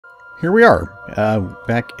here we are,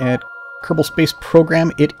 back at Kerbal Space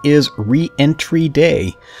Program. It is Reentry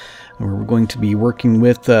Day. We're going to be working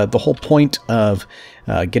with the whole point of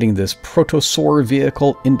getting this proto-SOAR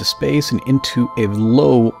vehicle into space and into a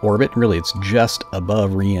low orbit. Really, it's just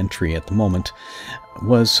above reentry at the moment.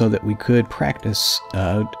 Was so that we could practice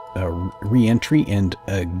reentry and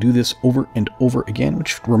do this over and over again.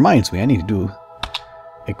 Which reminds me, I need to do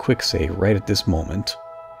a quick save right at this moment,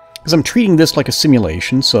 because I'm treating this like a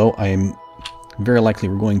simulation. So I'm very likely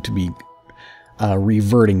we're going to be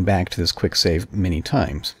reverting back to this quick save many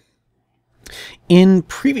times. In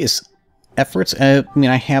previous efforts, I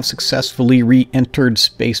have successfully re-entered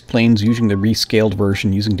space planes using the rescaled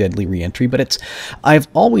version, using deadly re-entry, but I've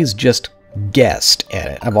always just guessed at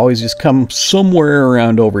it. I've always just come somewhere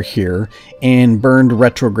around over here and burned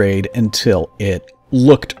retrograde until it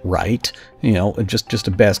looked right, you know, just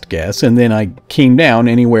a best guess, and then I came down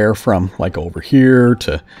anywhere from like over here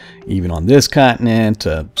to even on this continent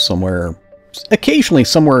to somewhere, occasionally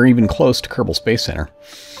somewhere even close to Kerbal Space Center.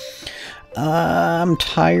 I'm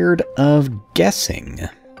tired of guessing.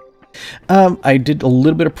 I did a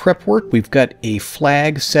little bit of prep work. We've got a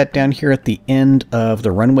flag set down here at the end of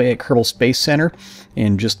the runway at Kerbal Space Center,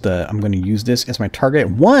 and just I'm going to use this as my target.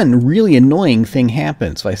 One really annoying thing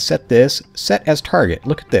happens if I set this, set as target.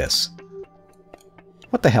 Look at this.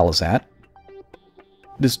 What the hell is that?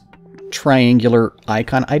 This triangular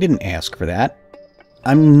icon. I didn't ask for that.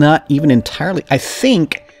 I'm not even entirely... I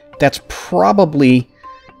think that's probably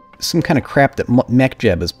some kind of crap that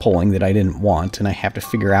MechJeb is pulling that I didn't want, and I have to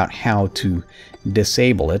figure out how to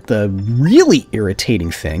disable it. The really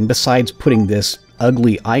irritating thing, besides putting this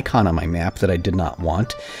ugly icon on my map that I did not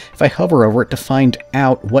want, if I hover over it to find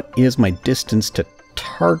out what is my distance to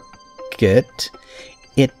target,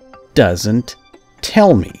 it doesn't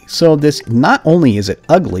tell me. So this, not only is it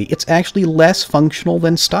ugly, it's actually less functional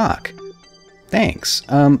than stock. Thanks.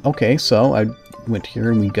 Okay, so I went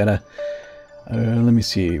here and we got a... let me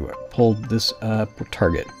see, pulled this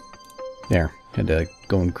target. There, had to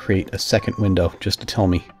go and create a second window just to tell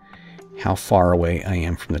me how far away I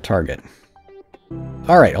am from the target.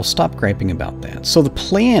 Alright, I'll stop griping about that. So the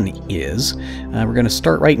plan is, we're going to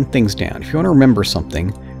start writing things down. If you want to remember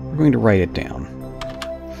something, we're going to write it down.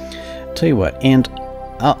 Tell you what, and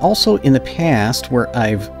also in the past where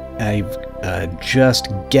I've just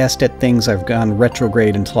guessed at things, I've gone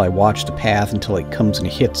retrograde until I watch the path until it comes and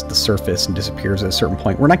hits the surface and disappears at a certain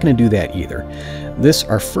point. We're not going to do that either. This,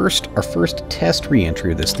 our first test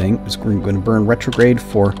re-entry of this thing is we're going to burn retrograde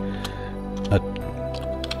for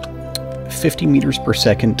 50 meters per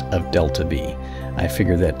second of delta V. I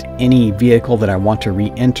figure that any vehicle that I want to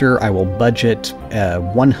re-enter, I will budget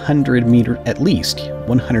 100 meters, at least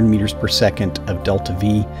 100 meters per second of delta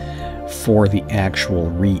V for the actual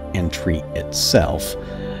re-entry itself,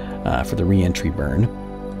 for the re-entry burn.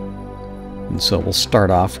 And so we'll start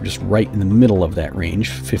off just right in the middle of that range,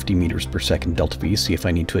 50 meters per second delta V, see if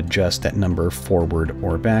I need to adjust that number forward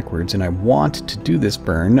or backwards. And I want to do this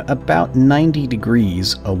burn about 90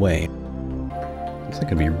 degrees away. Looks like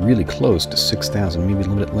it'd be really close to 6,000, maybe a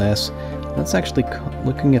little bit less. Let's actually,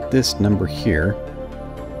 looking at this number here,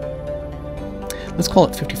 let's call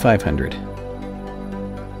it 5,500.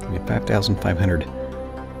 5,500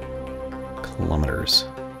 kilometers.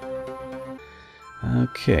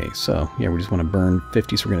 Okay, so yeah, we just want to burn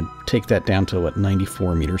 50, so we're going to take that down to, what,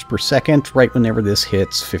 94 meters per second, right whenever this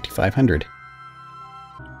hits 5,500.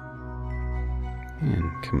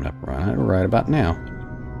 And coming up right about now.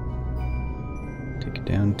 Take it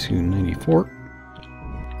down to 94.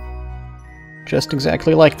 Just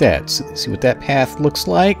exactly like that. See what that path looks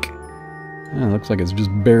like? Oh, it looks like it's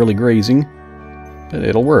just barely grazing. But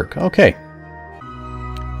it'll work. Okay.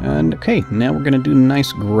 And okay, now we're going to do a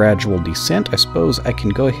nice gradual descent. I suppose I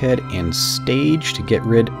can go ahead and stage to get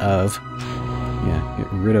rid of... yeah,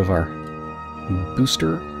 get rid of our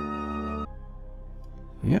booster.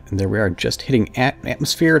 Yeah, and there we are, just hitting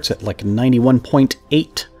atmosphere. It's at like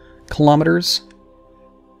 91.8 kilometers.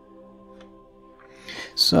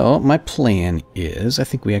 So my plan is, I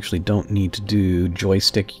think we actually don't need to do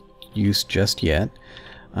joystick use just yet.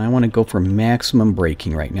 I want to go for maximum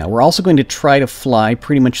braking right now. We're also going to try to fly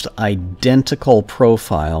pretty much the identical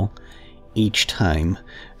profile each time,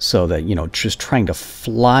 so that, you know, just trying to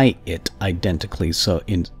fly it identically, so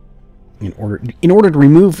in order to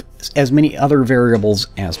remove as many other variables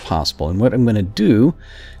as possible. And what I'm going to do,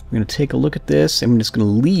 I'm going to take a look at this. I'm just going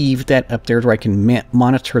to leave that up there where I can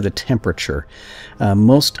monitor the temperature.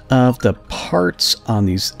 Most of the parts on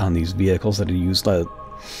these vehicles that are used,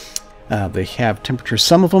 They have temperatures.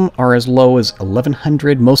 Some of them are as low as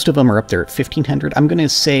 1100. Most of them are up there at 1500. I'm going to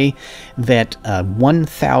say that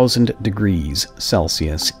 1000 degrees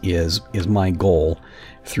Celsius is my goal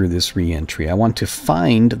through this reentry. I want to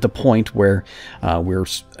find the point where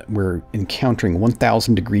we're encountering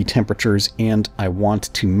 1000 degree temperatures, and I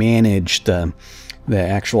want to manage the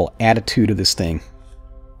actual attitude of this thing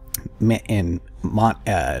and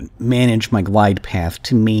manage my glide path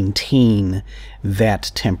to maintain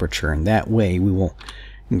that temperature, and that way we will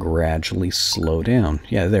gradually slow down.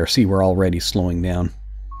 Yeah, there, see, we're already slowing down.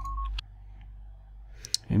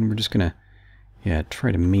 And we're just gonna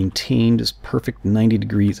try to maintain just perfect 90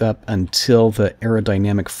 degrees up until the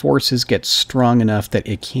aerodynamic forces get strong enough that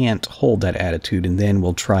it can't hold that attitude, and then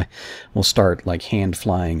we'll start like hand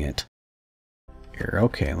flying it. Here,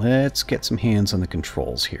 okay, let's get some hands on the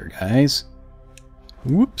controls here, guys.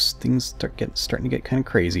 Whoops, things starting to get kind of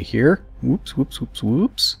crazy here. Whoops, whoops, whoops,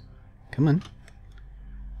 whoops. Come on.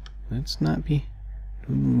 Let's not be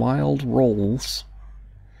doing wild rolls.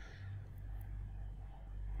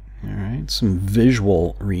 Alright, some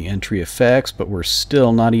visual re-entry effects, but we're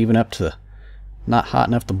still not even up to, not hot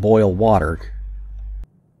enough to boil water.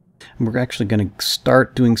 And we're actually going to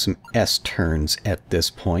start doing some S-turns at this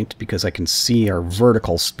point, because I can see our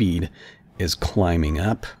vertical speed is climbing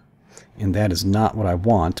up. And that is not what I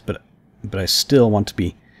want, but I still want to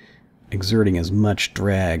be exerting as much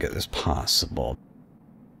drag as possible.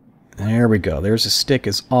 There we go. There's a stick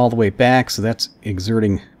is all the way back, so that's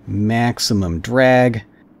exerting maximum drag.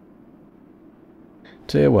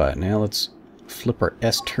 Tell you what, now let's flip our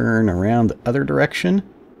S-turn around the other direction.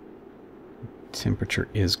 Temperature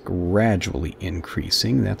is gradually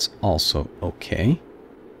increasing. That's also okay.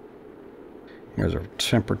 Here's our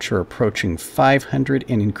temperature approaching 500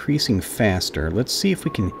 and increasing faster. Let's see if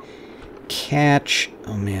we can catch...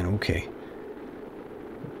 Oh man, okay.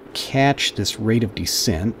 Catch this rate of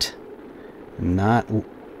descent. Not...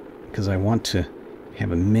 because I want to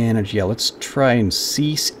have a manage... Yeah, let's try and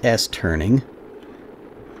cease S-turning.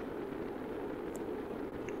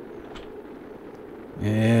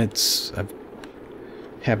 It's...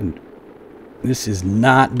 This is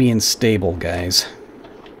not being stable, guys.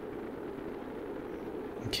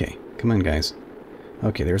 Okay, come on, guys.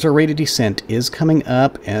 Okay, there's our rate of descent is coming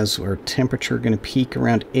up as our temperature going to peak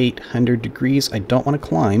around 800 degrees. I don't want to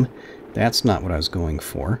climb. That's not what I was going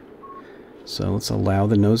for. So let's allow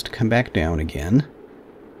the nose to come back down again.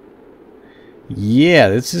 Yeah,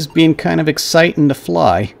 this is being kind of exciting to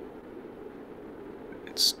fly.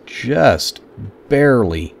 It's just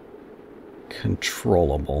barely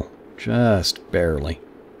controllable. Just barely.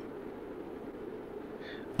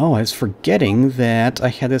 Oh, I was forgetting that I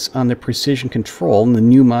had this on the precision control in the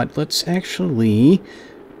new mod. Let's turn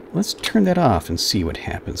that off and see what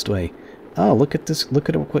happens. Oh, look at this. Look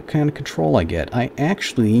at what kind of control I get. I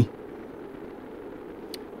actually...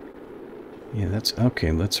 Yeah, that's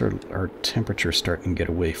okay. Let's our temperature starting to get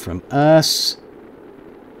away from us.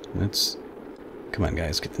 Come on,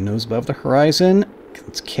 guys. Get the nose above the horizon.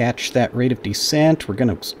 Let's catch that rate of descent. We're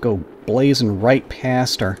going to go blazing right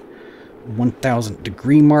past our 1000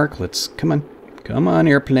 degree mark. Come on,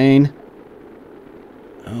 airplane.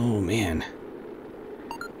 Oh man,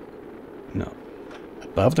 no,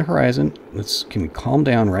 above the horizon. Can we calm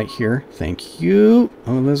down right here? Thank you.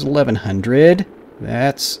 Oh, there's 1100.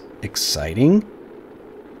 That's exciting.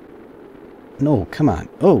 No, come on.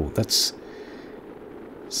 Oh, that's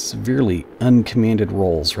severely uncommanded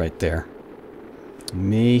rolls right there.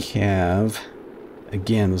 May have,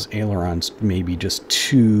 again, those ailerons may be just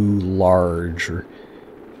too large, or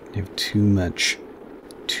have too much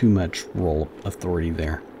roll authority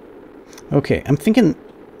there. Okay, I'm thinking,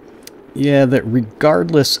 yeah, that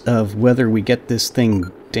regardless of whether we get this thing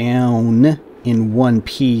down in one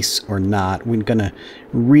piece or not, we're gonna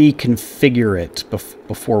reconfigure it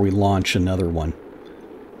before we launch another one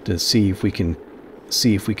to see if we can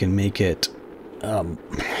make it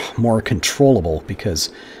more controllable,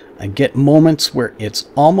 because I get moments where it's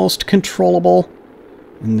almost controllable,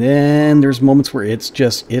 and then there's moments where it's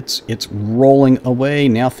just it's rolling away.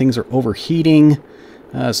 Now things are overheating,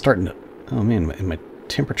 starting to... Oh man, my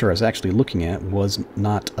temperature I was actually looking at was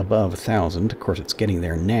not above 1000. Of course, it's getting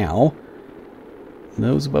there now.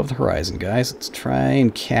 Nose above the horizon, guys. Let's try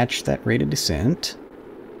and catch that rate of descent.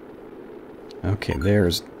 Okay,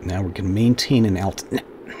 now we can maintain an altitude.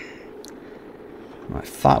 I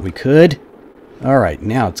thought we could. Alright,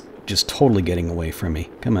 now it's just totally getting away from me.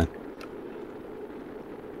 Come on.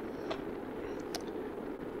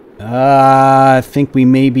 I think we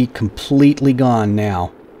may be completely gone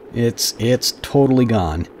now. It's totally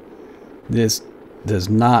gone. This does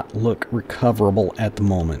not look recoverable at the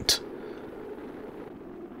moment.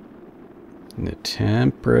 The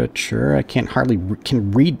temperature, I can't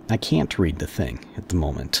read the thing at the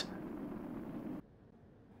moment.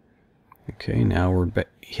 Okay, now we're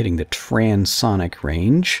hitting the transonic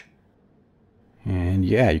range. And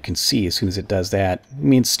yeah, you can see as soon as it does that, I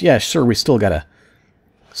mean, yeah, sure, we still got a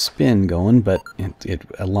spin going, but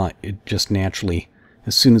it just naturally,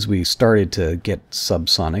 as soon as we started to get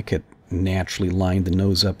subsonic, it naturally lined the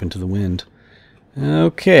nose up into the wind.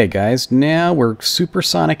 Okay, guys, now we're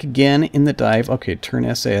supersonic again in the dive. Okay,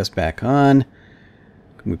 turn SAS back on.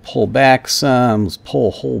 Can we pull back some? Let's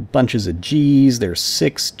pull whole bunches of G's. There's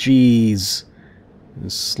 6 G's.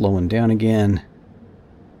 It's slowing down again.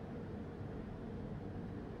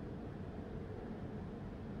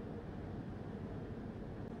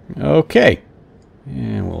 Okay.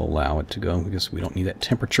 And we'll allow it to go because we don't need that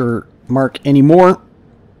temperature mark anymore.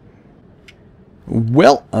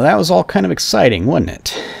 Well, that was all kind of exciting, wasn't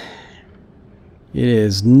it? It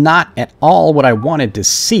is not at all what I wanted to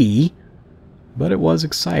see, but it was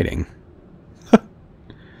exciting.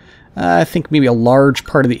 I think maybe a large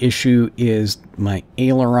part of the issue is my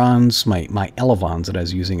ailerons, my elevons that I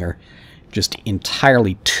was using are just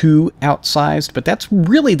entirely too outsized, but that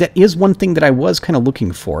is one thing that I was kind of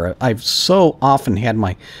looking for. I've so often had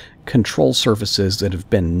my control surfaces that have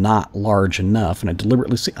been not large enough, and I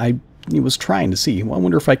deliberately was trying to see, well, I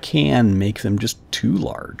wonder if I can make them just too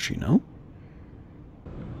large, you know?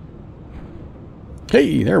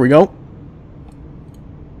 Hey, there we go.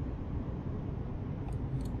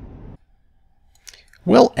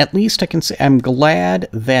 Well, at least I can say I'm glad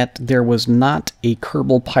that there was not a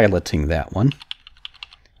Kerbal piloting that one,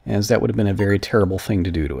 as that would have been a very terrible thing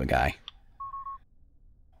to do to a guy.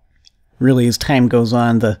 Really, as time goes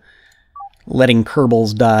on, the letting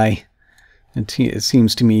Kerbals die, it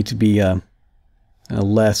seems to me to be a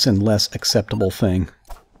less and less acceptable thing.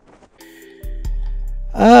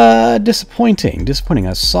 Disappointing.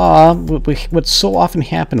 I saw what so often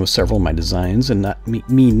happened with several of my designs, and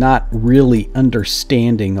me not really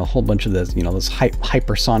understanding a whole bunch of this, you know, this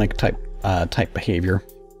hypersonic type behavior,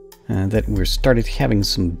 that we started having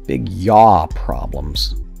some big yaw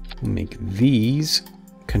problems. We'll make these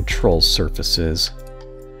control surfaces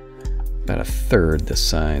about 1/3 the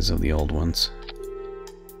size of the old ones.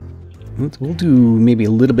 We'll do maybe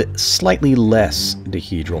a little bit slightly less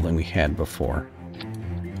dehedral than we had before.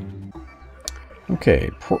 Okay,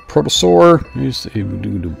 Protosaur.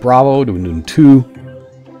 Do Bravo. Do we do 2?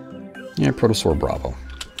 Yeah, Protosaur Bravo.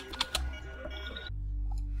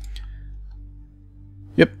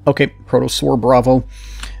 Yep, okay, Protosaur Bravo.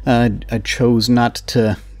 I chose not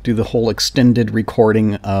to do the whole extended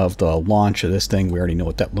recording of the launch of this thing. We already know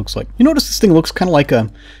what that looks like. You notice this thing looks kind of like a,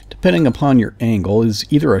 depending upon your angle, is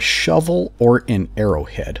either a shovel or an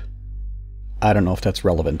arrowhead. I don't know if that's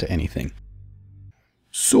relevant to anything.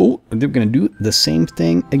 So they're going to do the same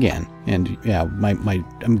thing again, and yeah,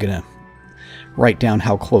 I'm going to write down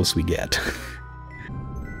how close we get.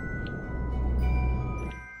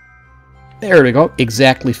 There we go,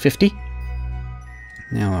 exactly 50.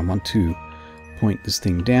 Now I want to point this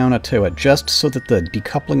thing down. I'll tell you what, just so that the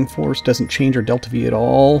decoupling force doesn't change our delta V at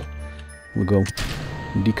all, we'll go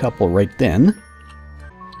decouple right then.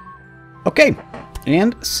 Okay.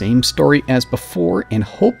 And same story as before, and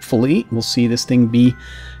hopefully we'll see this thing be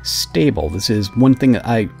stable. This is one thing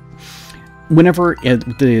that whenever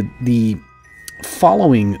the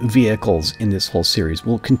following vehicles in this whole series,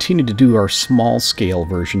 we'll continue to do our small scale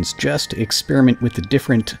versions just to experiment with the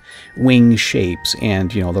different wing shapes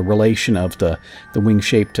and, you know, the relation of the wing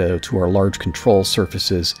shape to our large control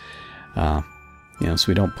surfaces. You know, so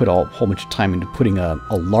we don't put a whole bunch of time into putting a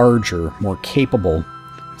larger, more capable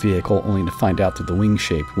vehicle only to find out that the wing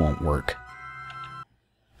shape won't work.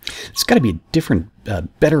 It's got to be a different,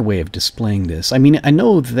 better way of displaying this. I mean, I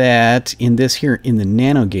know that in this here, in the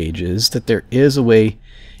nano gauges, that there is a way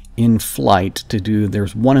in flight to do,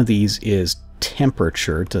 there's one of these is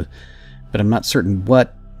temperature, but I'm not certain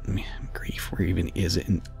what, grief, where even is it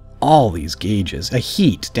in all these gauges? A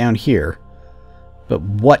heat down here, but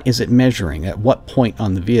what is it measuring? At what point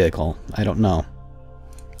on the vehicle? I don't know.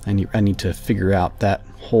 I need to figure out that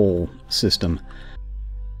whole system.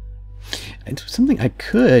 It's something I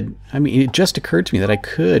could, I mean, it just occurred to me that I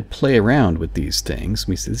could play around with these things. I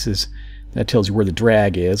mean, that tells you where the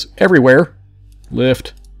drag is. Everywhere.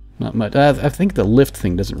 Lift. Not much. I think the lift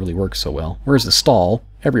thing doesn't really work so well. Where's the stall?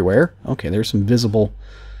 Everywhere. Okay, there's some visible,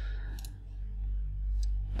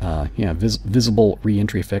 visible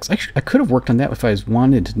reentry effects. Actually, I could have worked on that if I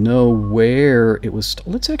wanted to know where it was.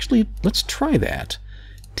 Let's try that.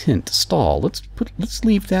 Tint, stall. Let's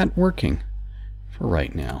leave that working for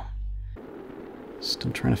right now.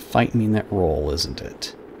 Still trying to fight me in that roll, isn't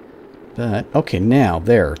it? But, okay, now,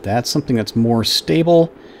 there. That's something that's more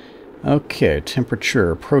stable. Okay,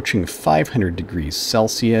 temperature approaching 500 degrees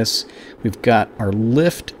Celsius. We've got our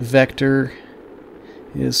lift vector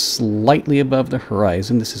is slightly above the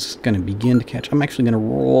horizon. This is going to begin to catch. I'm actually going to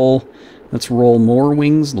roll. Let's roll more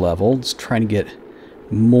wings level. Let's try to get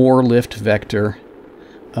more lift vector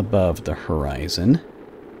above the horizon.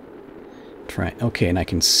 Try. Okay, and I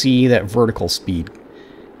can see that vertical speed.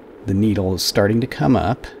 The needle is starting to come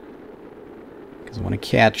up. Because I want to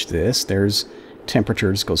catch this. There's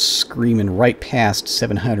temperatures go screaming right past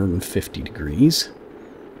 750 degrees.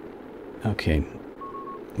 Okay.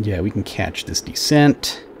 Yeah, we can catch this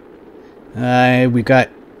descent. We've got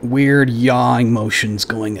weird yawing motions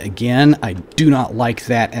going again. I do not like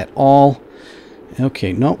that at all.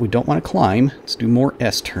 Okay, no, we don't want to climb. Let's do more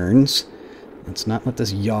S-turns. Let's not let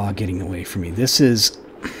this yaw getting away from me. This is...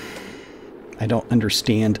 I don't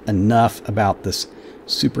understand enough about this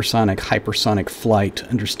supersonic, hypersonic flight to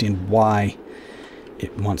understand why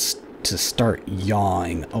it wants to start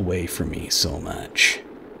yawing away from me so much.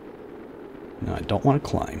 No, I don't want to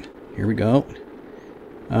climb. Here we go.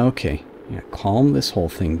 Okay. Yeah, calm this whole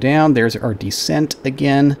thing down. There's our descent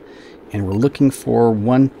again. And we're looking for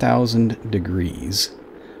 1,000 degrees.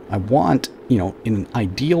 I want, you know, in an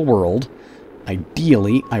ideal world,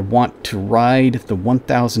 ideally, I want to ride the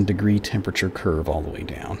 1,000 degree temperature curve all the way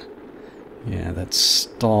down. Yeah, that's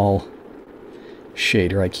stall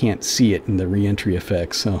shader. I can't see it in the reentry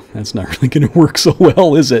effect, so that's not really going to work so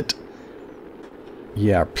well, is it?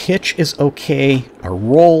 Yeah, our pitch is okay. Our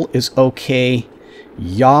roll is okay.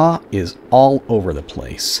 Yaw is all over the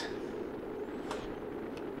place.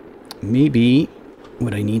 Maybe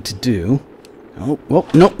what I need to do... Oh, well,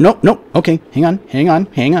 no, no, no. Okay, hang on, hang on,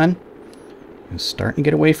 hang on. It's starting to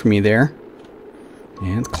get away from me there.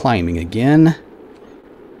 And it's climbing again.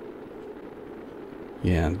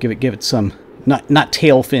 Yeah, give it some... Not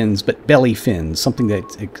tail fins, but belly fins. Something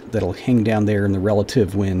that'll hang down there in the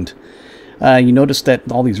relative wind. You notice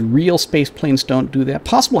that all these real space planes don't do that.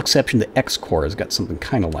 Possible exception, the X-Core has got something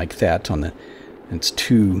kind of like that on the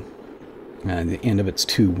end of its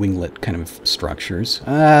two winglet kind of structures.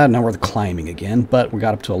 Now we're climbing again, but we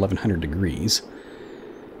got up to 1,100 degrees.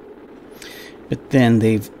 But then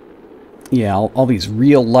they've, yeah, all these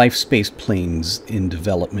real-life space planes in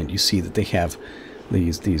development. You see that they have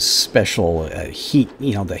these special heat,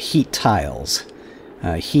 you know, the heat tiles.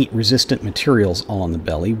 Heat-resistant materials all on the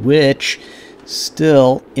belly, which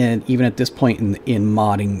still, even at this point in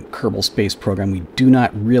modding Kerbal Space Program, we do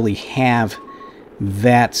not really have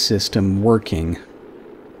that system working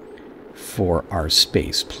for our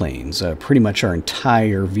space planes. Pretty much our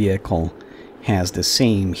entire vehicle has the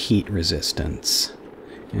same heat resistance.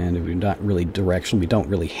 And we're not really directional. We don't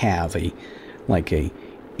really have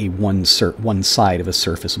one side of a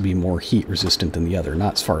surface will be more heat resistant than the other,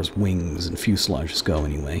 not as far as wings and fuselages go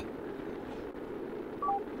anyway.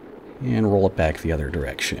 And roll it back the other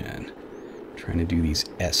direction. Trying to do these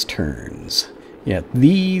S-turns. Yeah,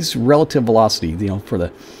 these relative velocity, you know, for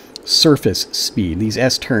the surface speed, these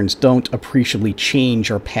S-turns don't appreciably change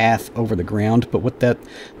our path over the ground, but what the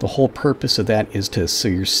whole purpose of that is so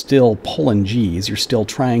you're still pulling G's, you're still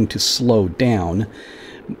trying to slow down,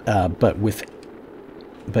 but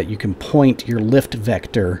you can point your lift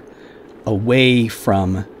vector away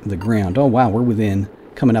from the ground. Oh wow, we're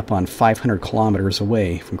coming up on 500 kilometers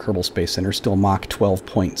away from Kerbal Space Center, still Mach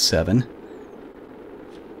 12.7.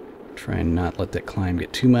 Try and not let that climb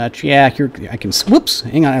get too much. Yeah, here I can... Whoops!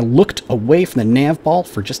 Hang on, I looked away from the nav ball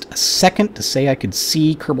for just a second to say I could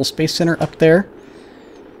see Kerbal Space Center up there.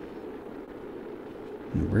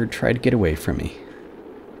 And the bird tried to get away from me.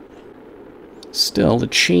 Still, the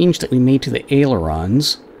change that we made to the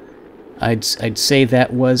ailerons, I'd say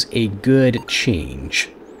that was a good change.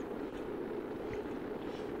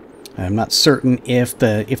 I'm not certain if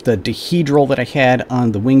the dihedral that I had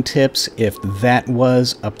on the wingtips, if that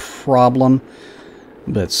was a problem,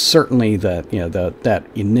 but certainly that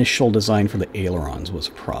initial design for the ailerons was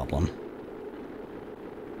a problem.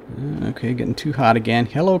 Okay, getting too hot again.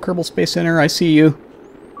 Hello, Kerbal Space Center, I see you.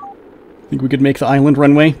 Think we could make the island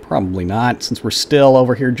runway? Probably not, since we're still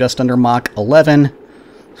over here just under Mach 11.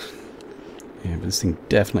 Yeah, but this thing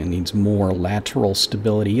definitely needs more lateral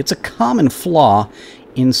stability. It's a common flaw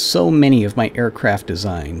in so many of my aircraft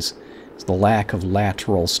designs. It's the lack of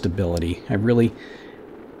lateral stability.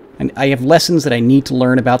 I have lessons that I need to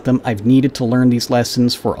learn about them. I've needed to learn these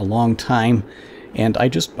lessons for a long time, and I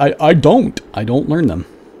don't learn them.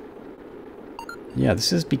 Yeah,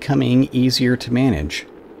 this is becoming easier to manage.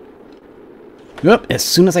 Oop, as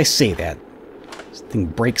soon as I say that, this thing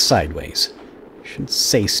breaks sideways. Shouldn't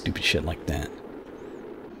say stupid shit like that.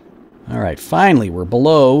 Alright, finally we're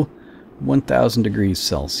below 1,000 degrees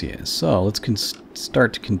Celsius. So let's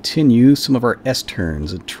start to continue some of our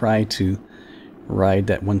S-turns and try to ride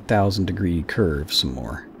that 1,000 degree curve some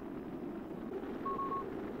more.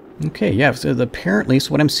 Okay, yeah, so apparently,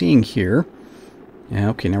 so what I'm seeing here, yeah,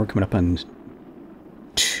 okay, now we're coming up on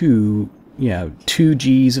 2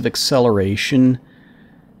 Gs of acceleration.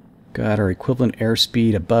 Got our equivalent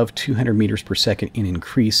airspeed above 200 meters per second and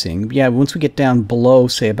increasing. Yeah, once we get down below,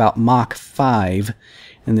 say, about Mach 5,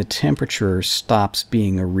 and the temperature stops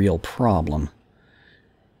being a real problem.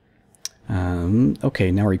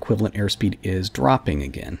 Okay, now our equivalent airspeed is dropping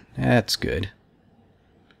again. That's good.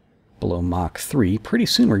 Below Mach 3. Pretty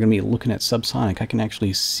soon we're going to be looking at subsonic. I can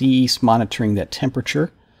actually see monitoring that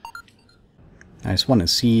temperature. I just want to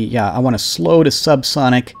see, yeah, I want to slow to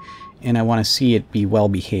subsonic, and I want to see it be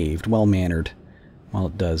well-behaved, well-mannered while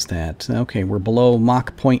it does that. Okay, we're below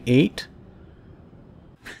Mach 0.8.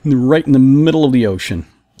 Right in the middle of the ocean.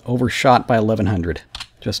 Overshot by 1,100.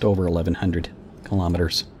 Just over 1,100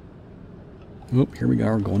 kilometers. Oop, here we go.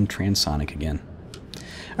 We're going transonic again.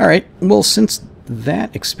 Alright, well, since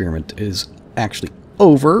that experiment is actually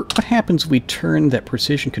over, what happens if we turn that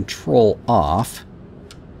precision control off?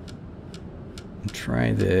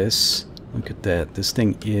 Try this. Look at that. This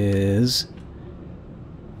thing is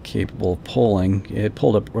capable of pulling. It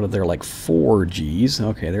pulled up, what are there, like 4 Gs.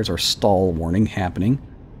 Okay, there's our stall warning happening.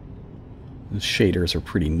 The shaders are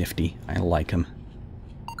pretty nifty. I like them.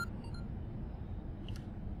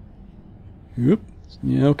 Oop.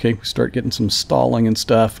 Yeah, okay, we start getting some stalling and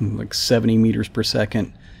stuff, like 70 meters per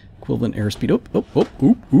second. Equivalent airspeed. Oop, oop, oop,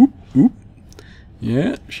 oop, oop, oop.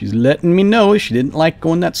 Yeah, she's letting me know she didn't like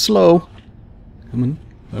going that slow. Come on.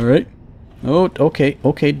 Alright. Oh, okay,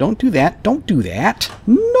 okay, don't do that. Don't do that.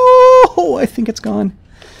 No! I think it's gone.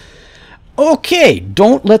 Okay,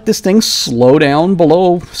 don't let this thing slow down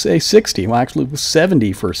below, say, 60. Well, actually,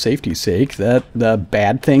 70 for safety's sake. That the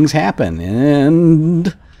bad things happen.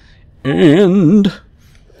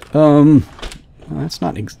 Well, that's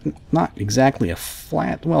not exactly a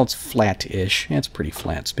flat. Well, it's flat-ish. Yeah, it's pretty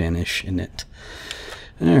flat spin-ish, isn't it?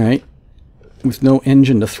 All right, with no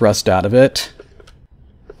engine to thrust out of it.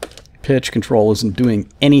 Pitch control isn't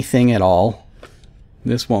doing anything at all.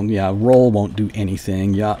 This won't, yeah, roll won't do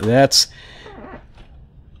anything. Yeah, that's...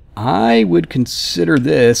 I would consider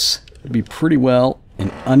this to be pretty well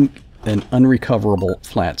an unrecoverable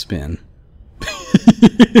flat spin.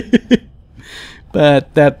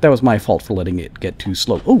 But that was my fault for letting it get too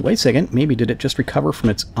slow. Oh, wait a second. Maybe did it just recover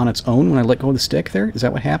from on its own when I let go of the stick there? Is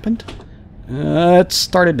that what happened? It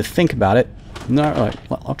started to think about it. No,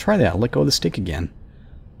 I'll try that. I'll let go of the stick again.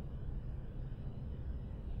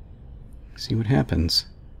 See what happens.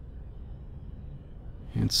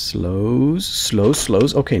 It slows.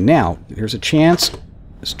 Okay, now there's a chance.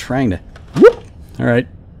 It's trying to. Whoop! All right.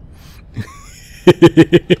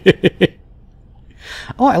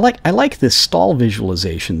 Oh, I like this stall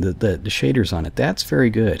visualization. The shaders on it. That's very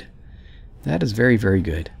good. That is very, very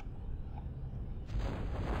good.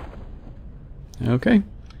 Okay,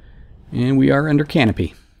 and we are under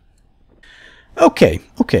canopy. Okay.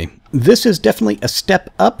 This is definitely a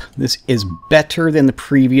step up. This is better than the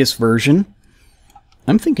previous version.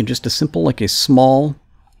 I'm thinking just a simple, like a small,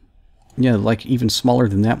 yeah, like even smaller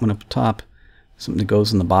than that one up top. Something that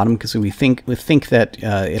goes in the bottom, because we think that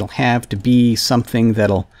it'll have to be something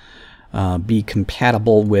that'll be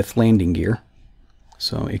compatible with landing gear.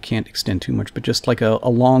 So it can't extend too much, but just like a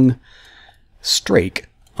long strake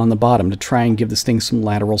on the bottom to try and give this thing some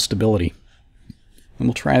lateral stability. And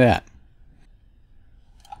we'll try that.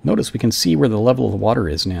 Notice we can see where the level of the water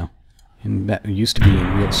is now. And that used to be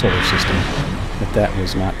in real solar system, but that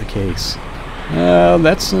was not the case.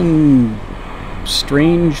 That's some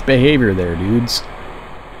strange behavior there, dudes.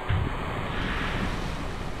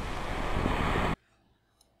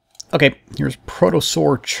 Okay, here's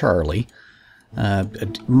Proto-SOAR Charlie.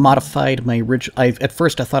 Modified my original... At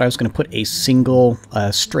first I thought I was going to put a single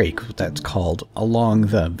strake, what that's called, along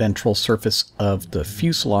the ventral surface of the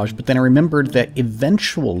fuselage, but then I remembered that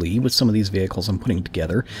eventually, with some of these vehicles I'm putting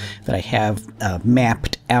together, that I have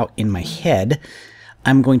mapped out in my head,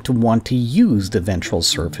 I'm going to want to use the ventral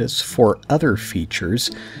surface for other features.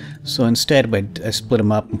 So instead, I split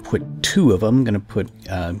them up and put 2 of them. I'm going to put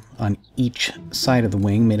on each side of the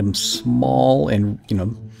wing, made them small and, you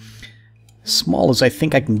know, small as I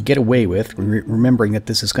think I can get away with, remembering that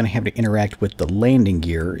this is going to have to interact with the landing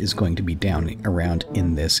gear is going to be down around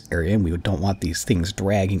in this area, and we don't want these things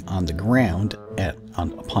dragging on the ground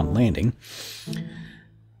upon landing.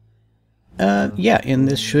 Yeah, and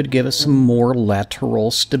this should give us some more lateral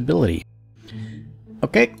stability.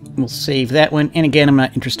 Okay, we'll save that one. And again, I'm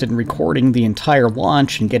not interested in recording the entire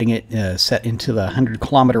launch and getting it set into the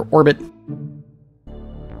 100-kilometer orbit.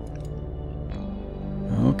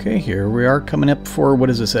 Okay, here we are coming up for, what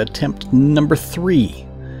is this, attempt number 3.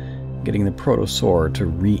 Getting the Proto-SOAR to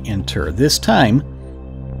re-enter. This time,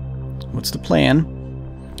 what's the plan?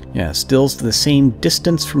 Yeah, still the same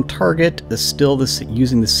distance from target, still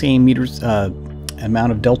using the same meters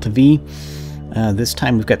amount of delta V. This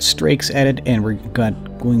time we've got strakes added, and we're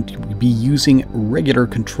going to be using regular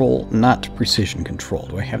control, not precision control.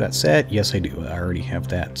 Do I have that set? Yes, I do. I already have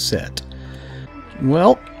that set.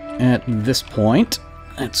 Well, at this point,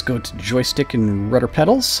 let's go to joystick and rudder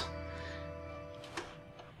pedals.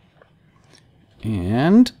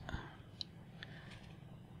 And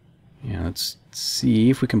yeah, let's see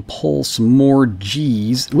if we can pull some more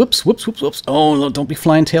G's. Whoops, whoops, whoops, whoops. Oh, don't be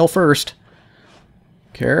flying tail first.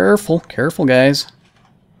 Careful, careful, guys.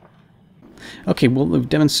 Okay, well, we've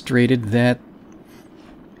demonstrated that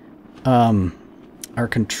our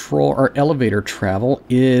elevator travel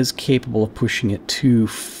is capable of pushing it too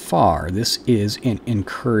far. This is an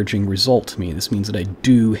encouraging result to me. This means that I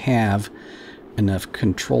do have enough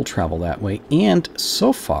control travel that way, and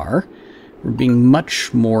so far we're being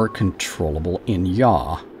much more controllable in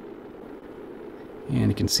yaw. And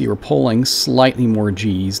you can see we're pulling slightly more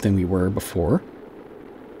G's than we were before.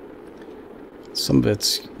 Some of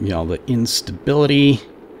it's, you know, the instability,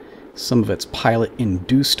 some of it's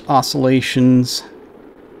pilot-induced oscillations.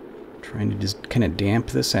 Trying to just kind of damp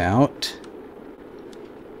this out.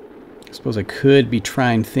 I suppose I could be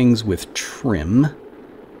trying things with trim.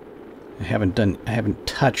 I haven't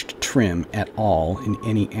touched trim at all in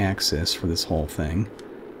any axis for this whole thing.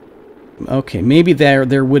 Okay, maybe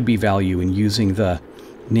there would be value in using the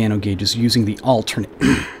nano gauges, using the alternate.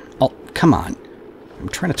 Oh, come on. I'm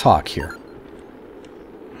trying to talk here.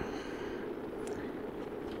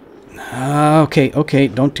 Okay, okay,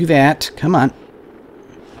 don't do that. Come on.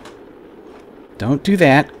 Don't do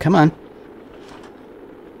that. Come on.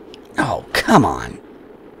 Oh, come on.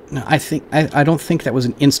 No, I don't think that was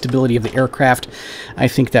an instability of the aircraft. I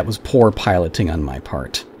think that was poor piloting on my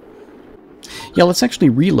part. Yeah, let's actually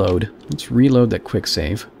reload. Let's reload that quick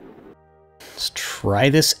save. Let's try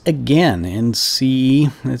this again and see.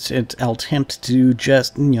 I'll attempt to do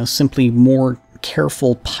just, you know, simply more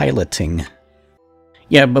careful piloting.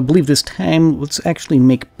 Yeah, but I believe this time let's actually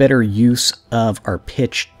make better use of our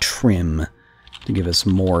pitch trim to give us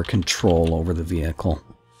more control over the vehicle.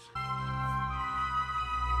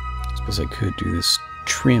 I suppose I could do this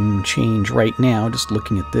trim change right now, just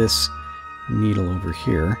looking at this needle over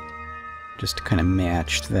here, just to kind of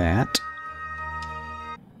match that.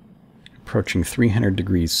 Approaching 300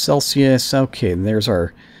 degrees Celsius. Okay, there's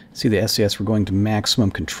our, see the SAS, we're going to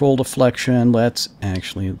maximum control deflection. Let's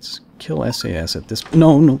kill SAS at this.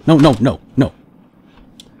 No.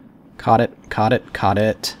 Caught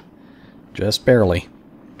it. Just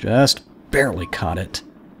barely caught it.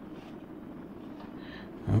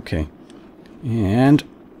 Okay. And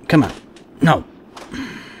come on. No.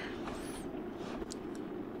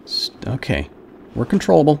 Okay. We're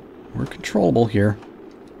controllable. We're controllable here.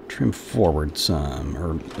 Trim forward some,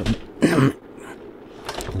 or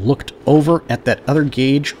looked over at that other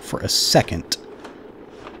gauge for a second.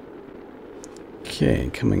 Okay,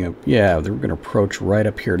 coming up. Yeah, we're going to approach right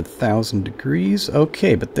up here to 1,000 degrees.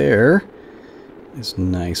 Okay, but there is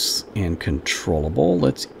nice and controllable.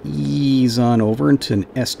 Let's ease on over into an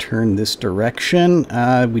S-turn this direction.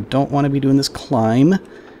 We don't want to be doing this climb.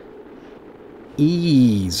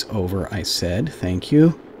 Ease over, I said. Thank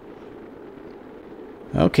you.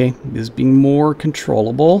 Okay, this is being more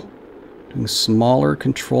controllable. Doing smaller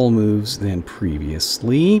control moves than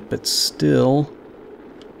previously, but still...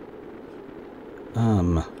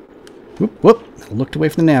 Whoop. Looked away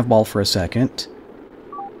from the nav ball for a second.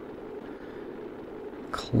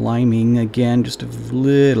 Climbing again, just a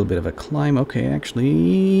little bit of a climb. Okay,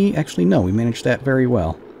 actually no, we managed that very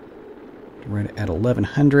well. Right at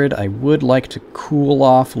 1100. I would like to cool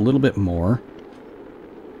off a little bit more,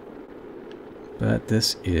 but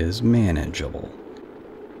this is manageable.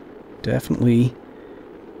 Definitely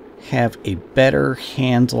have a better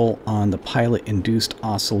handle on the pilot-induced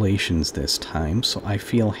oscillations this time, so I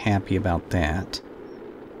feel happy about that.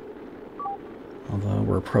 Although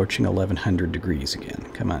we're approaching 1100 degrees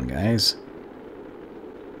again. Come on, guys.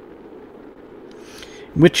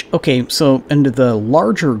 Okay, so under the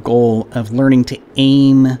larger goal of learning to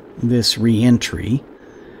aim this re-entry,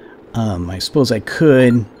 I suppose I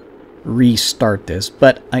could restart this,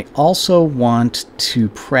 but I also want to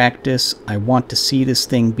practice. I want to see this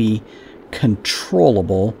thing be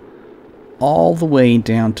controllable all the way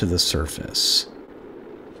down to the surface.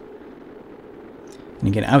 And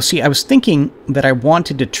again, I was thinking that I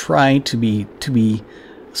wanted to try to be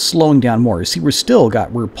slowing down more. See,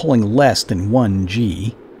 we're pulling less than 1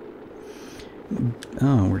 G.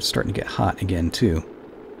 Oh, we're starting to get hot again too.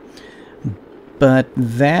 But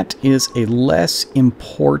that is a less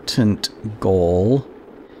important goal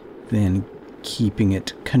than keeping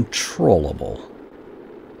it controllable.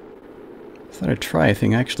 I thought I'd try a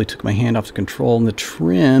thing. I actually took my hand off the control, and the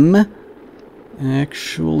trim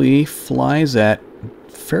actually flies at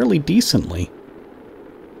fairly decently.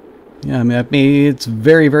 Yeah, I mean, it's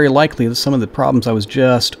very, very likely that some of the problems I was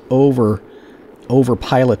just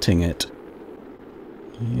over-piloting it.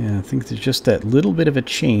 Yeah, I think there's just that little bit of a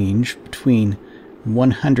change between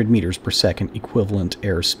 100 meters per second equivalent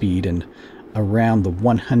airspeed and around the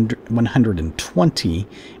 120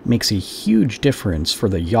 makes a huge difference for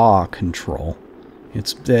the yaw control.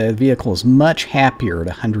 The vehicle is much happier at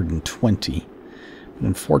 120. But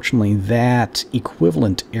unfortunately, that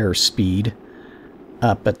equivalent airspeed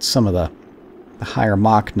up at some of the higher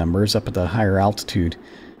Mach numbers, up at the higher altitude,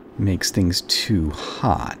 makes things too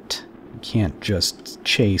hot. You can't just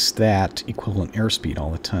chase that equivalent airspeed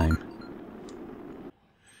all the time.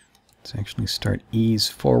 Let's actually start ease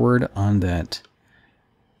forward on that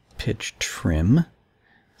pitch trim.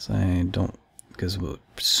 So I don't, because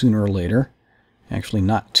sooner or later, actually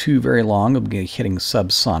not too very long, I'll be hitting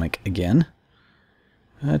subsonic again.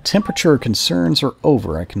 Temperature concerns are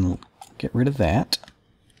over. I can get rid of that.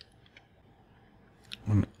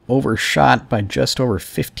 I'm overshot by just over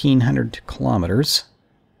 1,500 kilometers.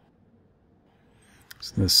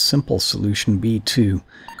 So the simple solution be to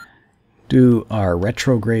do our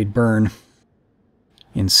retrograde burn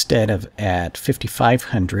instead of at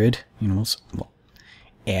 5,500. You know, we'll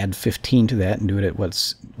add 15 to that and do it at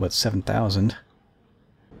what 7,000.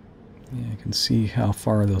 Yeah, I can see how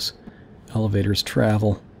far those elevators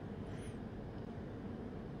travel.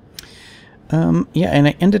 Yeah, and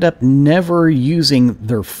I ended up never using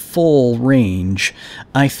their full range.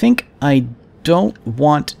 I think I don't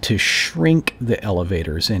want to shrink the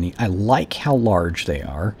elevators any. I like how large they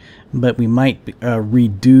are, but we might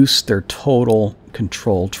reduce their total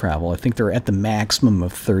control travel. I think they're at the maximum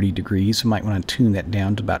of 30 degrees. We might want to tune that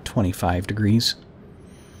down to about 25 degrees.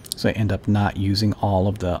 So I end up not using all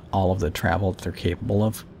of the travel that they're capable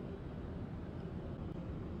of.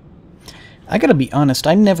 I gotta be honest,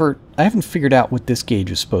 I haven't figured out what this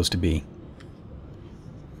gauge is supposed to be.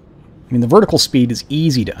 I mean, the vertical speed is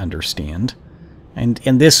easy to understand. And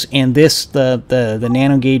the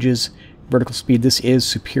nano gauge's vertical speed, this is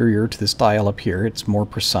superior to this dial up here. It's more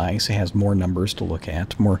precise. It has more numbers to look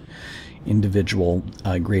at, more individual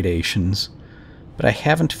gradations. But I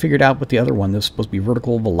haven't figured out what the other one, this is supposed to be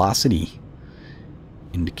vertical velocity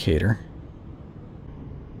indicator.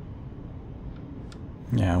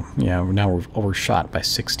 Yeah, now we're overshot by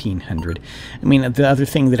 1,600. I mean, the other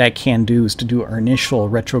thing that I can do is to do our initial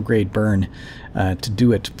retrograde burn, to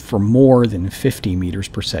do it for more than 50 meters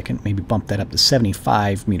per second, maybe bump that up to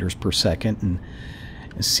 75 meters per second and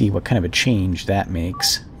see what kind of a change that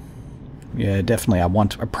makes. Yeah, definitely I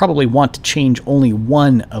probably want to change only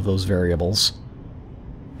one of those variables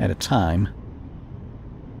at a time.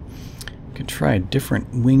 Could try a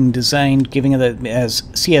different wing design, giving it as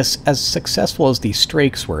successful as the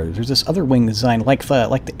Strakes were. There's this other wing design like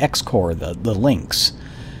the X-Core, the Lynx,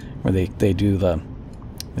 where they do the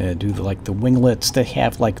winglets that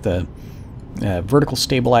have like the vertical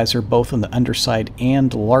stabilizer both on the underside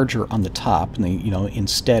and larger on the top, and they, you know,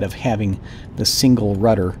 instead of having the single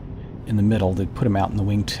rudder in the middle, they put them out in the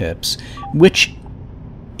wingtips, which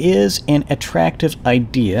is an attractive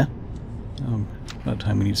idea. About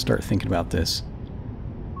time we need to start thinking about this.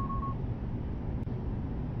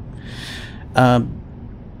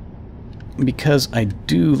 Because I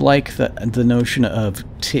do like the notion of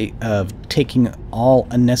taking all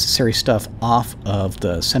unnecessary stuff off of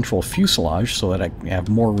the central fuselage so that I have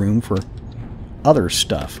more room for other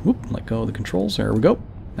stuff. Whoop, let go of the controls. There we go.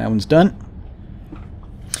 That one's done.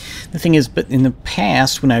 The thing is, but in the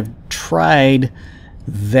past, when I've tried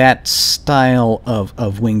that style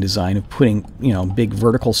of wing design, of putting, you know, big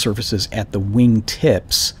vertical surfaces at the wing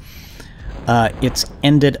tips, it's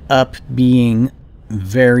ended up being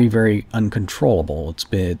very, very uncontrollable.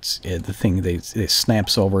 It's the thing it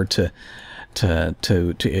snaps over to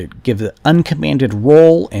give the uncommanded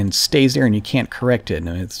roll and stays there, and you can't correct it. And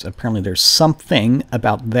it's apparently there's something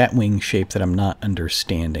about that wing shape that I'm not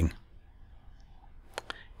understanding,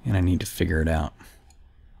 and I need to figure it out.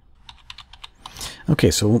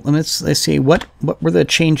 Okay, so let's see what were the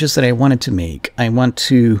changes that I wanted to make. I want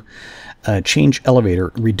to reduce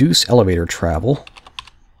elevator travel.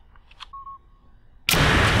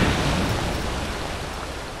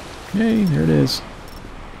 Yay, there it is.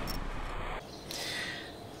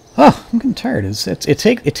 Oh, I'm getting tired.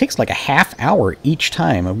 It takes like a half hour each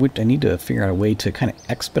time. I need to figure out a way to kind of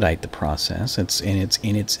expedite the process. It's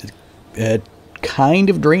kind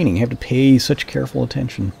of draining. You have to pay such careful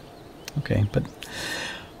attention. Okay, but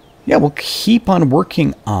yeah, we'll keep on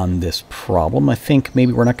working on this problem. I think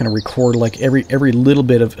maybe we're not going to record like every little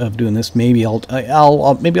bit of doing this. Maybe I'll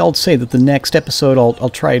say that the next episode I'll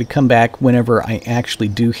try to come back whenever I actually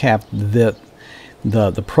do have the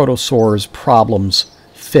protosaur's problems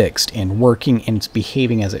fixed and working and it's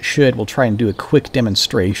behaving as it should. We'll try and do a quick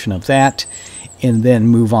demonstration of that and then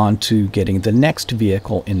move on to getting the next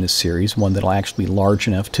vehicle in this series, one that'll actually be large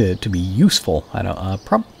enough to be useful. I don't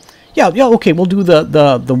yeah, okay, we'll do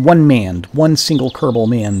the one single Kerbal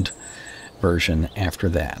manned version after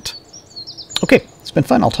that. Okay, it's been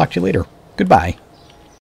fun. I'll talk to you later. Goodbye.